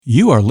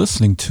You are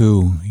listening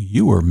to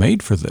You Were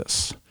Made for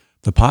This,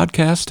 the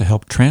podcast to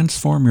help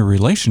transform your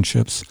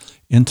relationships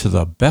into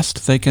the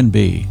best they can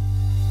be.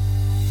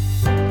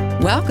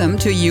 Welcome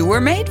to You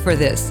Were Made for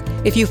This.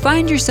 If you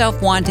find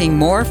yourself wanting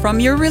more from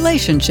your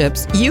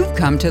relationships, you've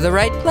come to the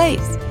right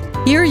place.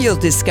 Here you'll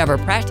discover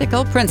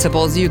practical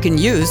principles you can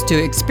use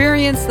to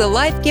experience the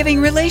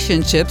life-giving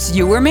relationships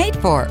you were made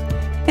for.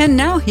 And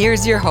now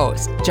here's your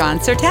host, John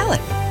Sertalik.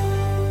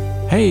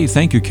 Hey,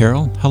 thank you,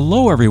 Carol.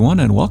 Hello, everyone,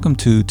 and welcome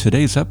to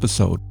today's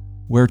episode,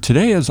 where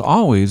today, as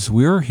always,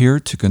 we're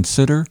here to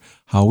consider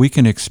how we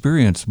can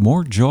experience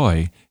more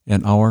joy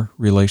in our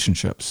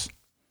relationships.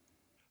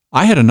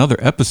 I had another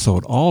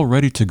episode all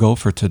ready to go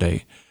for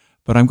today,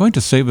 but I'm going to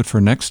save it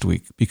for next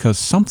week because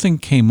something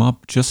came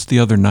up just the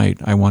other night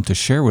I want to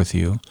share with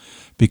you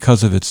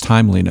because of its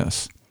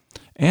timeliness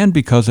and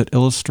because it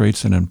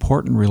illustrates an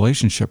important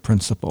relationship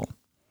principle.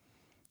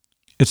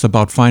 It's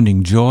about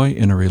finding joy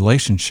in a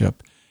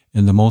relationship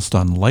in the most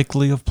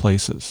unlikely of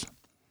places.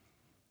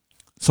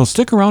 So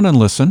stick around and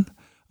listen,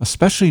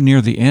 especially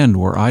near the end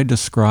where I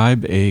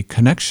describe a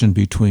connection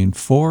between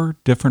 4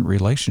 different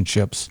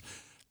relationships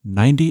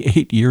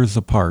 98 years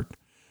apart,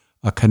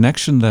 a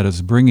connection that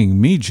is bringing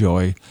me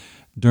joy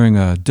during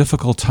a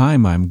difficult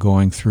time I'm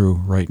going through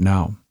right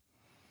now.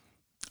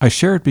 I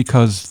share it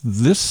because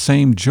this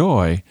same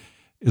joy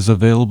is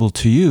available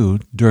to you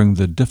during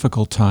the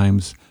difficult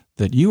times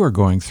that you are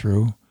going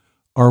through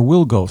or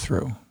will go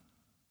through.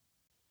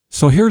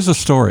 So here's the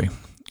story.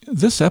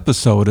 This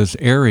episode is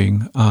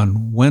airing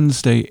on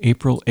Wednesday,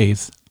 April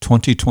 8th,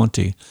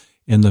 2020,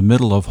 in the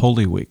middle of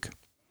Holy Week.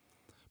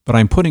 But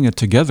I'm putting it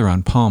together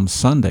on Palm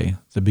Sunday,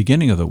 the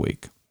beginning of the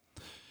week.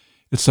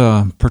 It's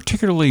a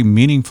particularly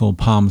meaningful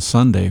Palm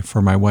Sunday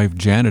for my wife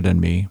Janet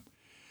and me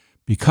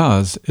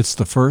because it's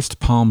the first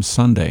Palm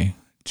Sunday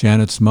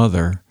Janet's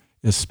mother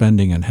is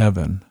spending in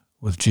heaven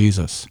with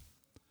Jesus.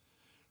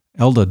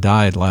 Elda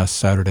died last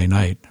Saturday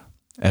night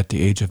at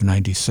the age of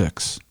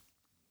 96.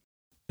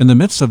 In the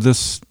midst of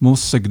this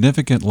most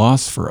significant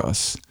loss for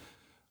us,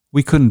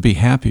 we couldn't be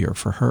happier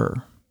for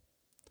her.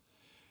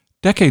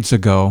 Decades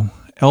ago,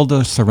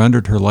 Elda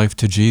surrendered her life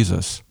to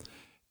Jesus,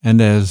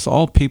 and as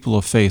all people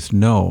of faith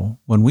know,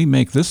 when we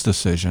make this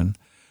decision,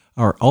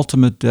 our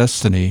ultimate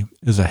destiny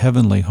is a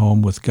heavenly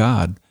home with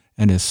God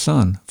and His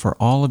Son for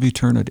all of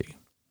eternity.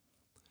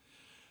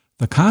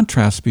 The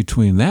contrast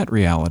between that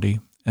reality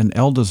and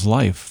Elda's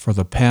life for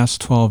the past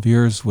 12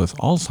 years with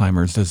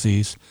Alzheimer's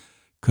disease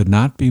could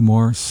not be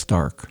more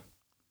stark.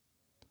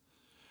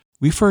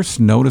 We first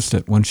noticed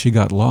it when she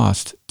got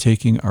lost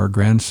taking our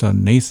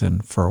grandson Nathan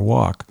for a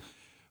walk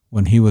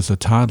when he was a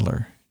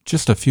toddler,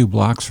 just a few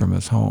blocks from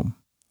his home.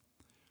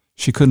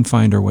 She couldn't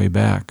find her way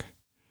back.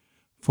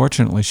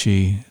 Fortunately,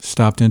 she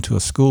stopped into a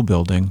school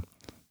building,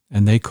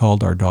 and they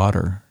called our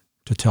daughter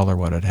to tell her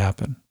what had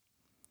happened.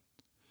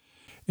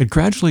 It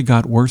gradually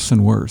got worse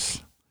and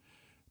worse.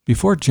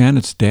 Before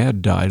Janet's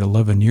dad died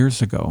 11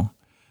 years ago,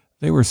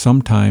 they were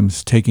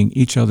sometimes taking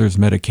each other's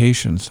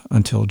medications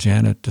until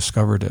Janet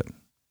discovered it.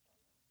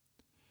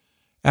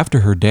 After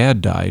her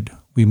dad died,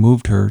 we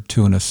moved her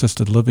to an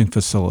assisted living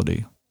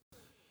facility.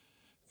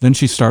 Then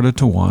she started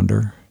to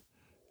wander,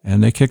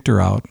 and they kicked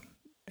her out,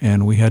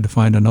 and we had to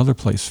find another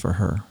place for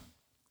her.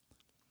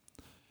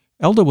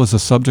 Elda was the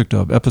subject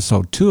of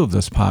episode 2 of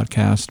this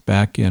podcast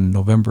back in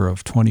November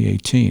of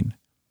 2018.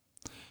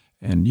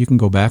 And you can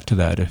go back to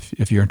that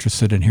if you're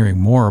interested in hearing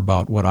more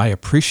about what I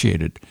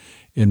appreciated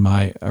in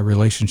my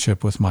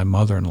relationship with my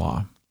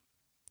mother-in-law.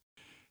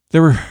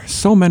 There were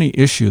so many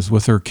issues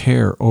with her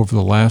care over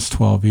the last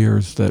 12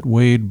 years that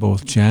weighed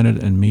both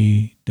Janet and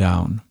me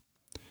down.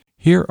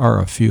 Here are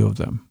a few of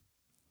them.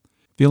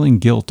 Feeling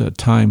guilt at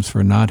times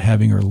for not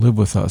having her live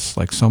with us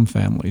like some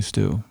families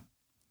do.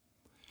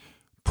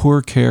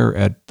 Poor care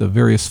at the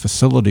various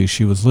facilities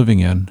she was living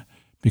in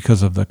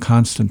because of the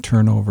constant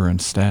turnover in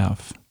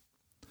staff.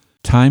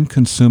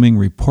 Time-consuming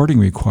reporting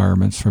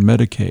requirements for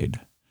Medicaid.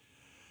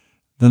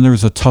 Then there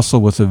was a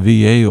tussle with the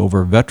VA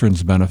over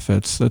veterans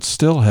benefits that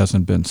still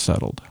hasn't been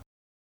settled.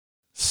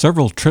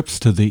 Several trips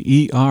to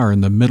the ER in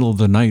the middle of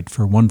the night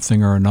for one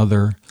thing or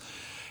another,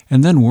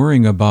 and then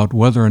worrying about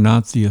whether or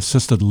not the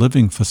assisted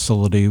living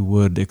facility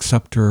would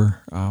accept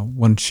her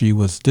when she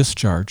was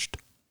discharged.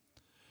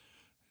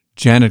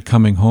 Janet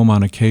coming home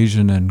on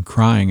occasion and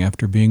crying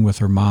after being with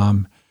her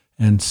mom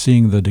and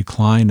seeing the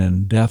decline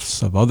in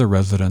deaths of other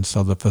residents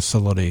of the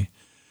facility,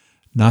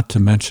 not to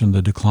mention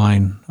the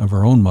decline of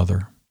her own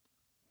mother.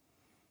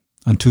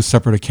 On 2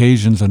 separate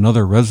occasions,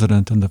 another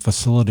resident in the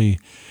facility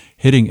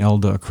hitting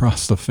Elda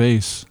across the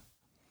face.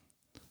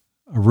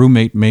 A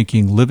roommate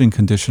making living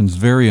conditions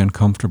very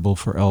uncomfortable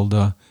for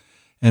Elda,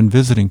 and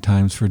visiting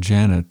times for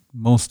Janet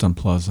most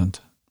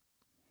unpleasant.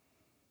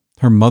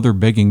 Her mother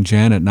begging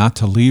Janet not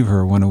to leave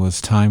her when it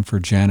was time for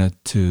Janet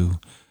to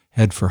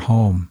head for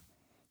home,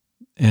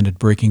 and it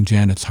breaking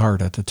Janet's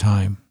heart at the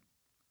time.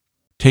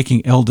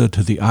 Taking Elda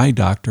to the eye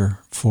doctor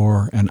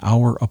for an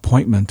hour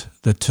appointment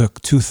that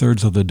took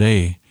 2/3 of the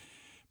day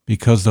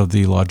because of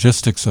the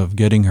logistics of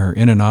getting her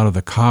in and out of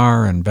the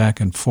car and back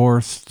and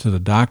forth to the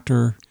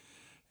doctor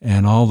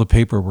and all the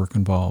paperwork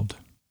involved.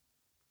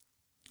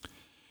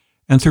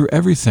 And through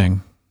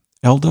everything,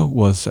 Elda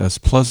was as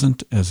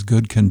pleasant as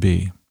good can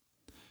be.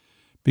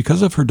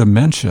 Because of her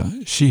dementia,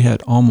 she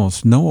had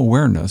almost no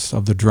awareness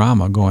of the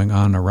drama going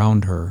on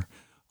around her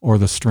or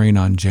the strain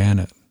on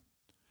Janet.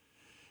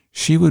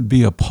 She would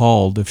be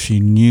appalled if she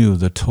knew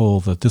the toll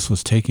that this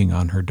was taking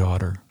on her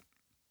daughter.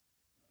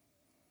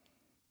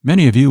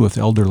 Many of you with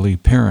elderly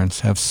parents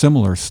have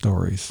similar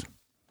stories.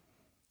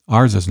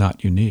 Ours is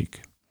not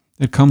unique.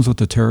 It comes with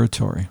the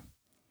territory.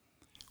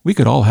 We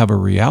could all have a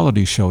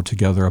reality show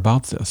together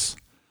about this.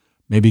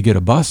 Maybe get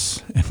a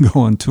bus and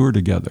go on tour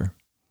together.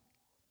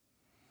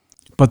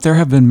 But there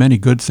have been many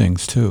good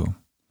things too.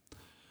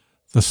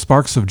 The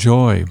sparks of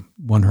joy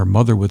when her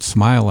mother would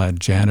smile at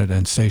Janet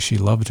and say she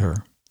loved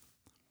her.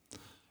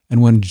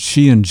 And when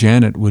she and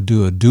Janet would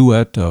do a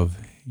duet of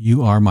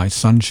 "You Are My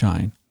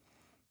Sunshine."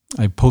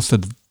 I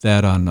posted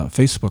that on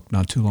Facebook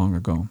not too long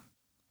ago.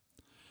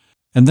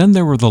 And then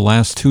there were the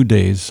last 2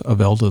 days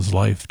of Elda's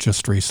life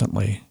just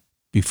recently,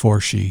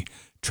 before she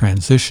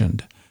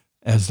transitioned,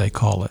 as they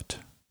call it.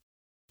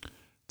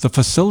 The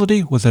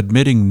facility was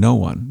admitting no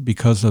one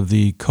because of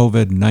the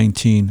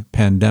COVID-19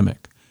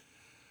 pandemic,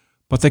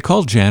 but they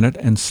called Janet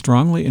and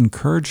strongly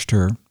encouraged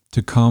her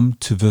to come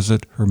to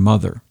visit her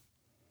mother.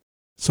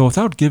 So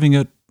without giving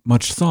it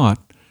much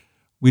thought,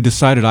 we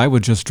decided I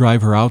would just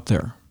drive her out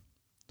there.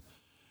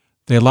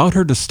 They allowed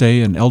her to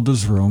stay in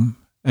Elda's room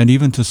and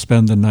even to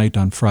spend the night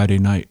on Friday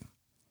night.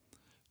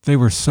 They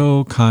were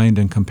so kind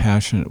and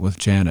compassionate with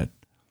Janet.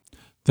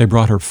 They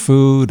brought her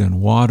food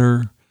and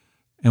water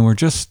and were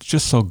just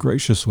so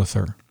gracious with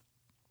her.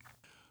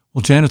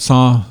 Well, Janet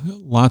saw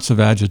lots of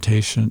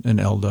agitation in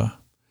Elda.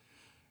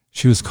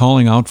 She was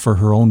calling out for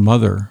her own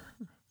mother.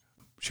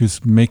 She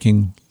was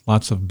making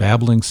lots of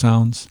babbling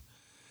sounds.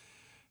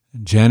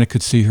 And Janet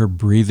could see her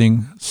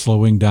breathing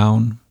slowing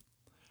down.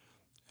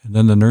 And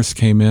then the nurse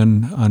came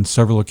in on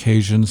several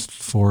occasions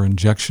for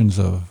injections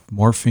of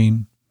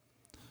morphine.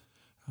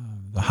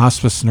 The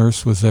hospice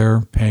nurse was there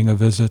paying a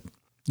visit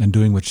and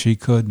doing what she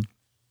could.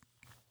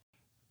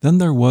 Then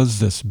there was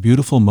this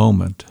beautiful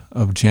moment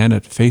of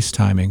Janet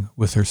FaceTiming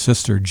with her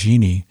sister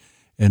Jeannie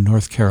in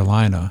North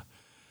Carolina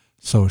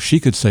so she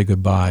could say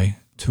goodbye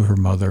to her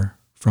mother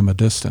from a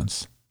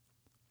distance.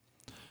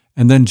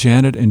 And then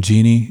Janet and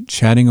Jeannie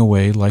chatting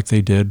away like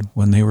they did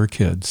when they were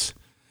kids,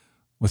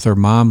 with her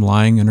mom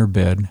lying in her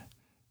bed,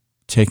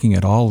 taking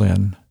it all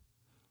in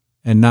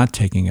and not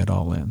taking it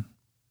all in.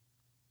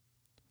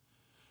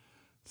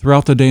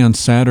 Throughout the day on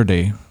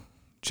Saturday,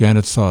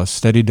 Janet saw a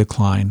steady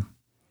decline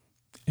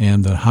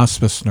and the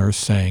hospice nurse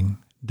saying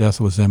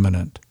death was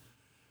imminent.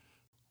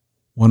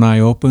 One eye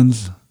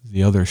opens,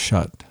 the other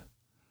shut.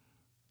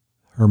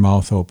 Her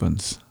mouth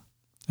opens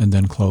and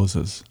then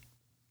closes.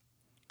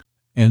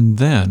 And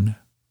then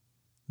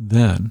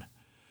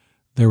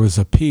there was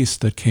a peace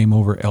that came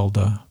over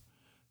Elda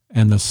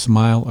and a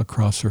smile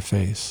across her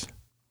face.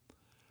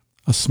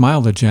 A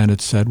smile that Janet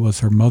said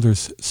was her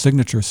mother's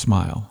signature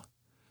smile,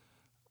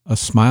 a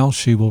smile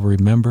she will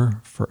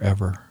remember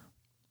forever.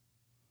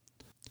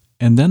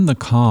 And then the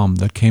calm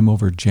that came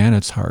over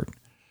Janet's heart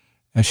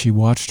as she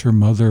watched her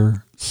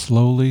mother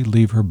slowly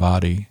leave her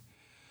body,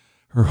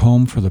 her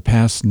home for the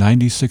past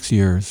 96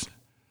 years,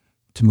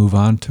 to move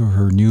on to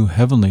her new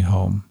heavenly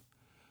home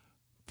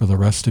for the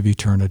rest of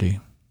eternity.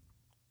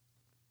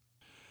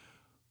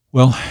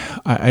 Well,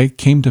 I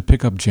came to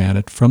pick up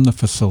Janet from the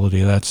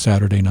facility that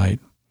Saturday night,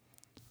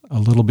 a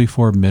little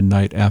before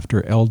midnight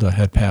after Elda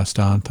had passed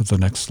on to the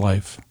next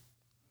life.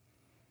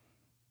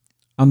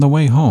 On the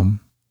way home,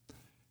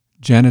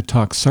 Janet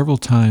talked several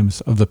times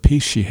of the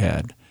peace she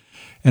had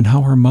and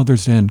how her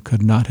mother's end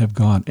could not have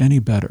gone any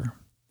better.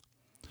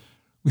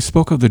 We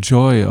spoke of the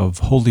joy of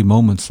holy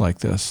moments like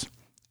this,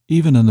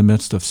 even in the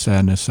midst of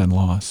sadness and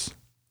loss.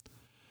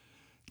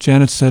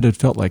 Janet said it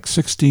felt like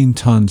 16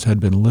 tons had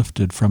been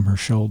lifted from her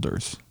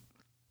shoulders.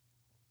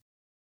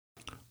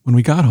 When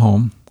we got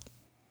home,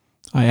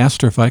 I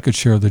asked her if I could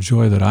share the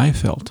joy that I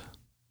felt.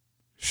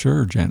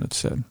 "Sure," Janet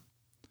said.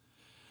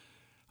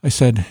 I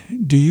said,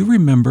 "Do you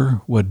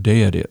remember what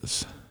day it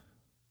is?"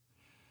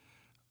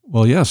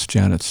 "Well, yes,"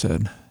 Janet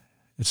said.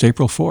 "It's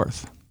April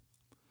 4th.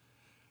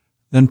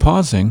 Then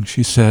pausing,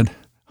 she said,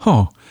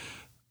 "Oh,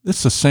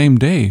 it's the same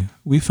day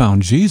we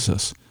found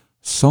Jesus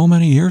so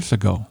many years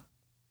ago."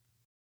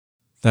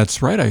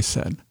 "That's right," I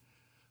said.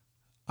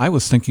 "I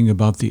was thinking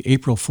about the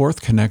April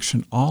 4th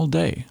connection all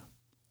day."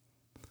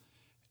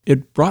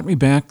 It brought me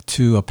back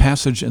to a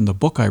passage in the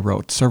book I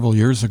wrote several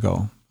years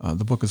ago.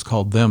 The book is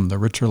called Them, The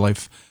Richer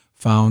Life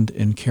Found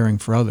in Caring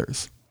for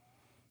Others.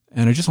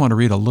 And I just want to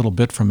read a little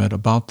bit from it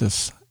about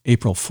this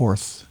April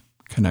 4th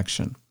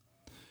connection.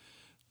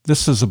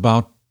 This is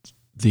about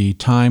the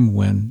time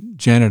when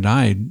Janet and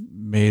I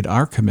made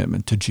our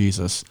commitment to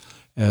Jesus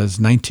as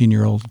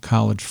 19-year-old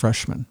college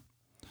freshmen.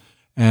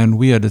 And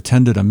we had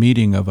attended a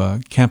meeting of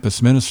a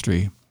campus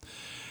ministry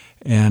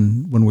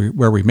and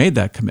where we made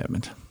that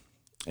commitment.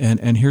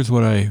 And here's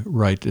what I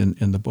write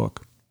in the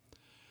book.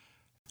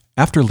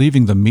 After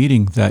leaving the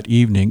meeting that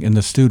evening in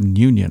the student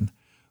union,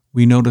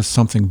 we noticed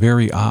something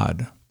very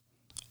odd.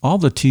 All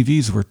the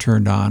TVs were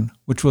turned on,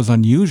 which was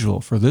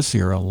unusual for this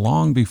era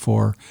long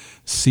before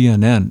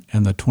CNN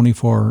and the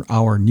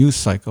 24-hour news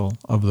cycle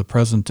of the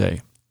present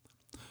day.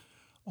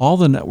 All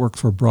the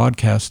networks were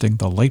broadcasting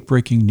the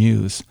late-breaking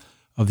news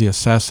of the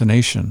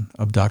assassination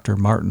of Dr.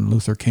 Martin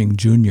Luther King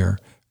Jr.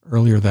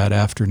 earlier that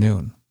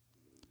afternoon.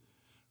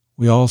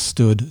 We all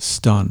stood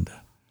stunned,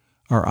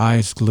 our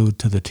eyes glued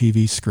to the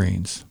TV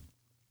screens.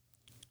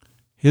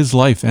 His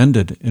life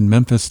ended in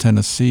Memphis,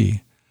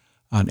 Tennessee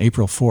on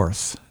April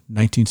 4th,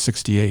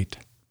 1968.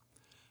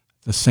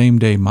 The same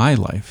day my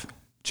life,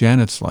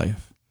 Janet's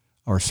life,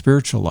 our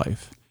spiritual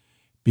life,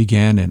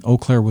 began in Eau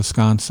Claire,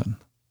 Wisconsin.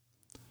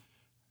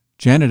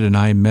 Janet and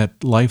I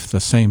met life the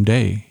same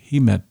day he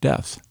met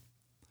death.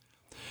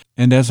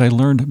 And as I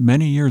learned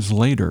many years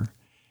later,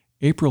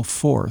 April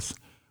 4th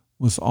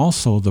was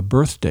also the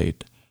birth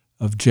date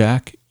of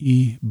Jack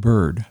E.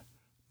 Bird,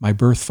 my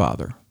birth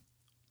father.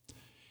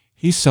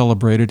 He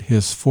celebrated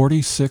his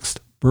 46th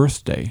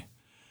birthday,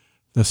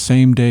 the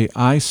same day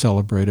I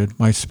celebrated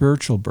my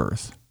spiritual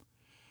birth.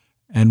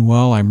 And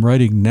while I'm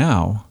writing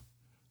now,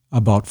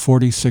 about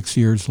 46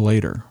 years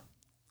later.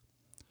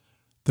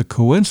 The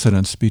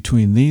coincidence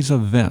between these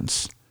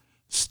events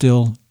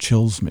still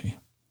chills me.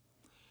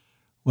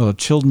 Well, it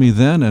chilled me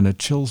then and it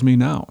chills me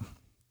now.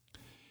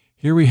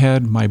 Here we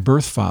had my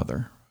birth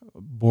father,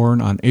 born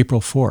on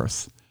April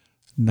 4th,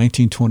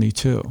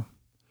 1922.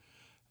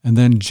 And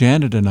then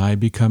Janet and I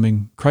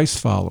becoming Christ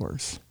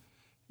followers,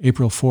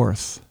 April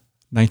 4th,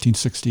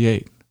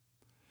 1968.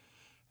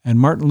 And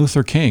Martin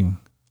Luther King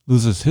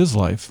loses his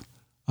life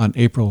on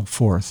April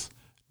 4th,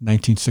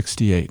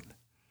 1968.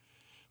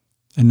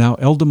 And now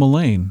Elda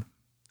Mullane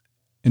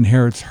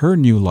inherits her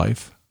new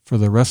life for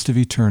the rest of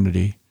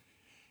eternity,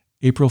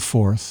 April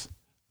 4th,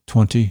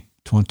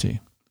 2020.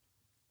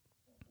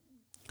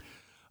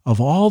 Of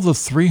all the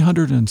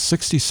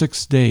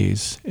 366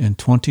 days in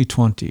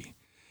 2020,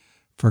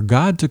 for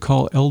God to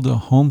call Elda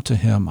home to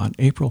him on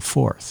April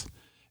 4th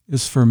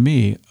is for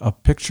me a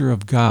picture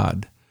of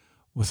God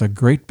with a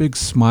great big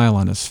smile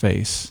on his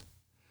face,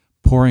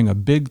 pouring a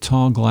big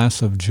tall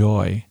glass of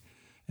joy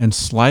and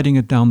sliding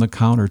it down the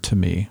counter to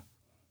me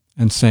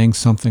and saying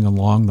something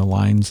along the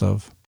lines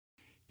of,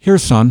 "Here,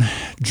 son,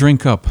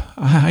 drink up.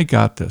 I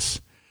got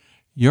this.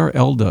 Your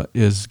Elda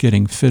is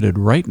getting fitted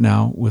right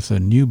now with a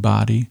new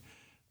body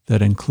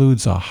that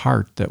includes a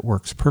heart that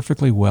works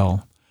perfectly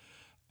well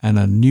and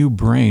a new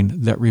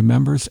brain that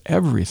remembers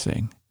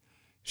everything.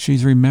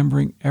 She's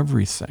remembering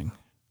everything.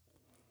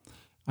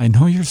 I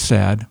know you're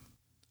sad.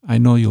 I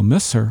know you'll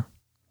miss her.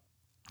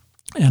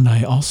 And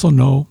I also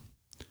know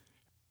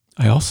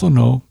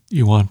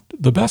you want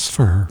the best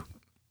for her.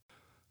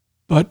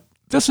 But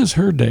this is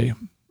her day,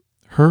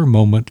 her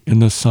moment in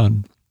the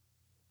sun.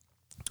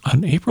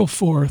 On April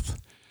 4th,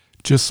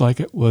 just like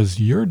it was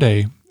your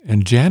day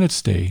and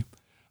Janet's day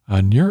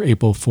on your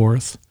April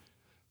 4th,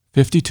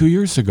 52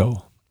 years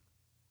ago.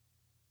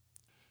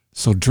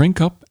 So drink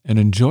up and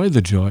enjoy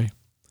the joy.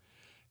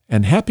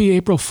 And happy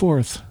April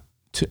 4th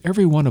to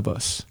every one of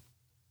us.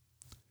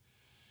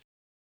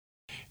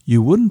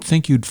 You wouldn't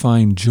think you'd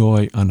find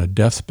joy on a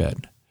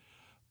deathbed,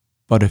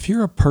 but if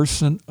you're a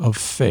person of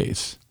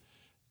faith,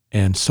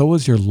 and so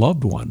is your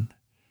loved one,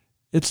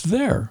 it's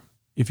there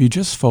if you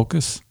just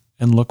focus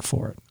and look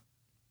for it.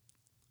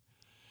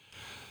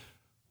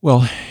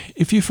 Well,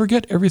 if you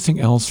forget everything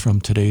else from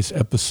today's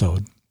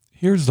episode,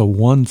 here's the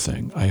one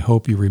thing I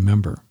hope you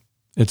remember.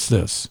 It's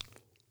this.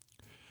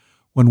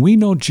 When we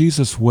know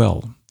Jesus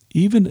well,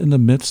 even in the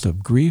midst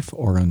of grief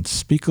or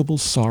unspeakable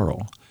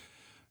sorrow,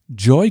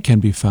 joy can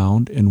be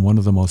found in one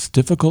of the most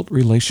difficult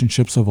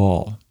relationships of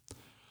all,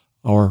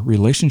 our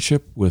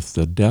relationship with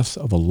the death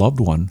of a loved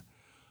one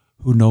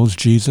who knows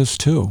Jesus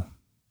too.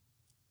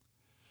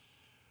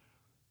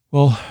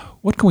 Well,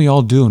 what can we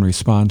all do in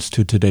response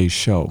to today's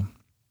show?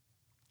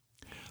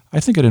 I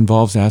think it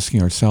involves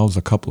asking ourselves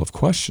a couple of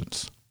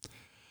questions.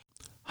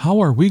 How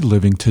are we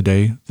living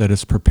today that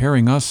is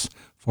preparing us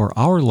for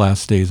our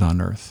last days on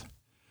earth?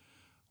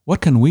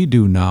 What can we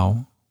do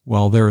now,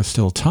 while there is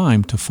still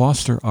time, to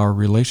foster our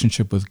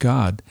relationship with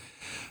God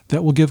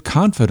that will give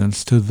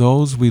confidence to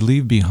those we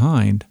leave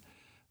behind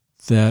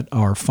that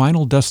our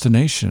final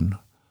destination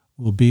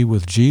will be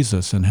with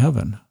Jesus in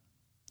heaven?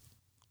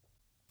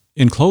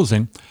 In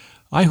closing,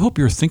 I hope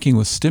your thinking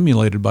was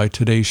stimulated by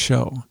today's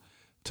show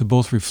to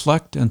both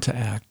reflect and to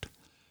act,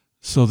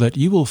 so that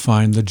you will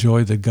find the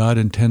joy that God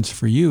intends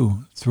for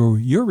you through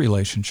your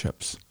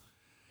relationships.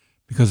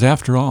 Because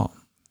after all,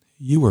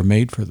 you were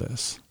made for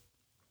this.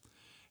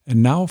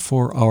 And now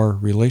for our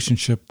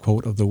relationship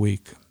quote of the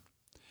week.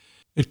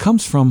 It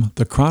comes from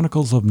The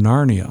Chronicles of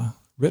Narnia,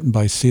 written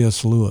by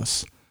C.S.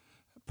 Lewis,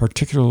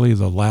 particularly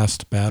the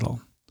last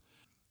battle.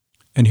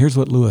 And here's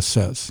what Lewis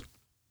says.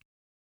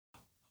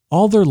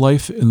 All their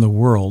life in the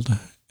world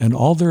and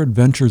all their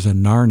adventures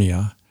in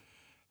Narnia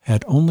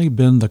had only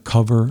been the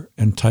cover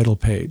and title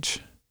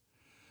page.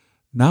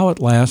 Now at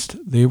last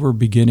they were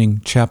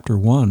beginning chapter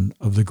 1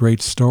 of the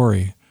great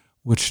story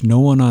which no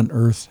one on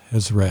earth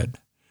has read,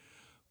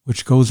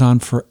 which goes on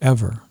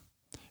forever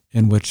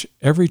in which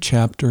every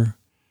chapter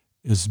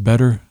is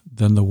better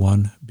than the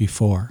one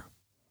before.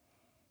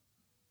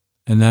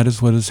 And that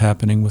is what is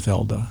happening with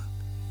Elda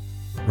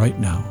right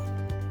now.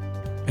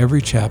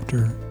 Every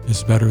chapter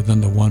is better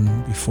than the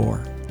one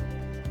before.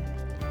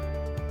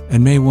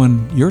 And may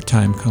when your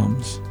time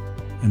comes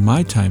and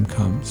my time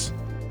comes,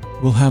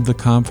 we'll have the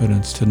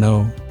confidence to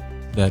know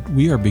that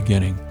we are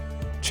beginning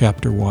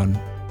chapter 1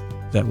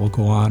 that will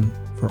go on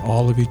for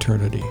all of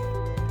eternity.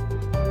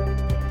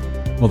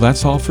 Well,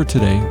 that's all for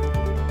today.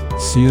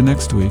 See you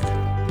next week.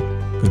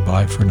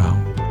 Goodbye for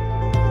now.